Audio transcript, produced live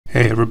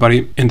Hey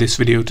everybody, in this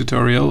video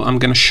tutorial I'm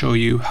going to show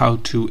you how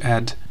to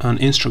add an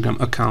Instagram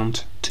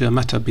account to a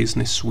Meta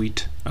Business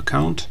Suite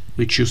account,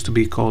 which used to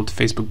be called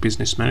Facebook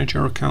Business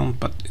Manager account,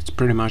 but it's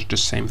pretty much the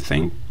same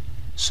thing.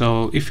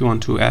 So if you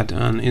want to add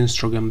an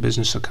Instagram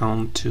business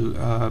account to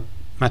a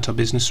Meta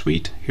Business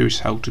Suite,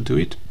 here's how to do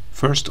it.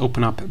 First,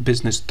 open up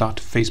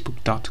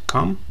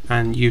business.facebook.com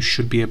and you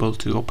should be able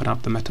to open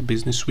up the Meta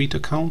Business Suite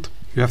account.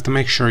 You have to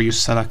make sure you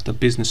select the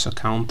business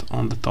account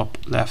on the top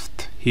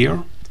left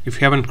here. If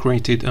you haven't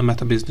created a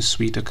Meta Business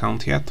Suite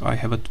account yet, I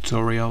have a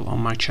tutorial on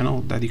my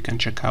channel that you can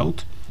check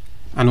out.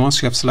 And once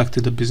you have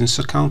selected the business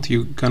account,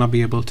 you're gonna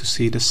be able to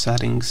see the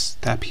settings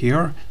tab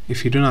here.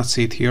 If you do not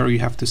see it here, you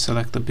have to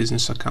select the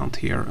business account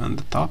here on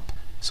the top.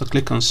 So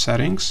click on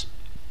settings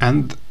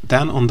and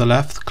then on the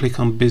left click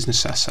on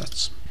business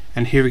assets.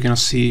 And here we're gonna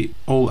see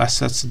all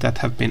assets that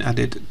have been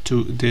added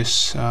to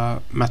this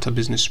Meta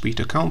Business Suite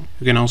account.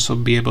 You can also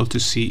be able to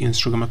see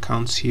Instagram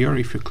accounts here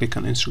if you click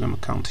on Instagram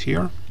account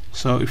here.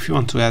 So if you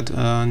want to add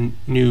a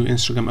new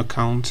Instagram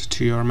account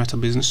to your Meta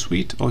Business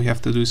Suite, all you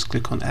have to do is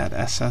click on Add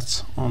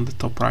Assets on the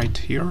top right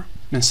here,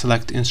 then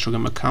select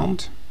Instagram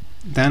account.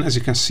 Then, as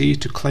you can see,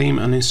 to claim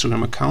an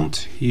Instagram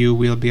account, you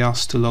will be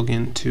asked to log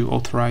in to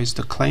authorize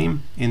the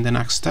claim in the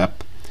next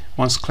step.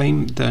 Once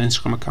claimed, the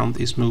Instagram account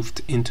is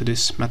moved into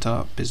this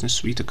Meta Business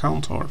Suite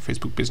account or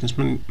Facebook Business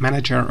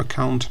Manager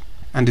account.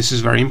 And this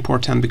is very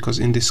important because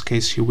in this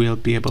case you will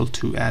be able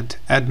to add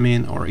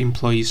admin or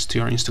employees to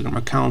your Instagram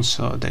account,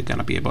 so they're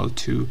gonna be able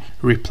to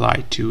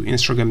reply to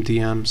Instagram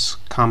DMs,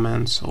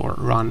 comments, or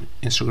run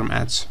Instagram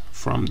ads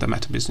from the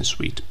Meta Business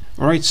Suite.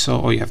 Alright,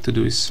 so all you have to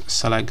do is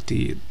select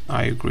the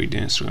I agree to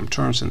Instagram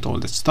terms and all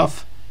that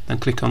stuff, then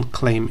click on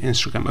claim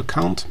Instagram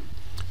account.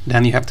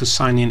 Then you have to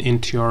sign in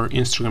into your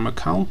Instagram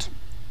account,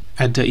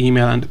 add the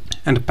email and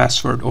the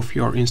password of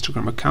your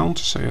Instagram account,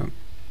 so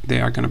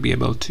they are gonna be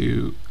able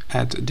to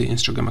add the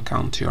Instagram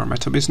account to your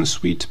Meta Business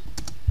Suite.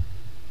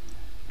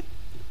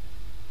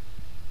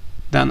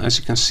 Then, as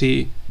you can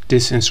see,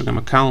 this Instagram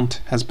account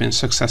has been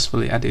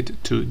successfully added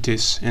to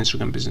this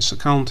Instagram business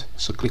account,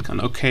 so click on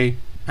OK.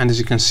 And as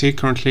you can see,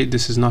 currently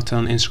this is not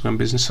an Instagram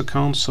business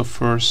account, so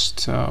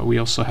first we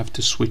also have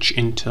to switch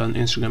into an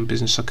Instagram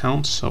business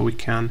account so we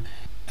can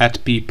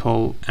add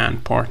people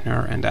and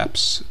partner and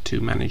apps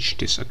to manage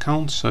this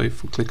account. So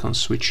if we click on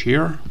switch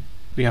here,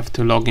 we have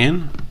to log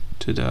in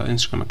to the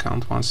Instagram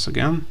account once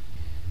again,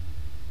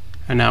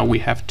 and now we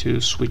have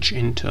to switch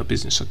into a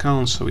business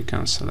account, so we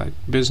can select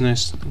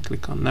business and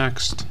click on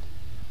next.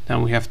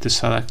 Then we have to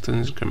select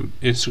an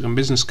Instagram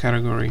business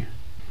category,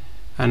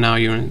 and now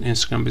your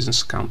Instagram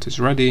business account is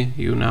ready.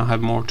 You now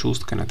have more tools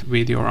to connect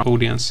with your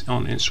audience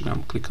on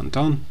Instagram. Click on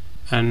done,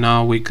 and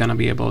now we're gonna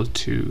be able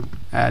to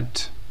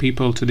add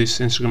people to this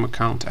Instagram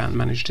account and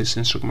manage this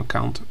Instagram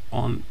account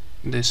on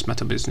this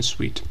Meta Business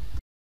Suite.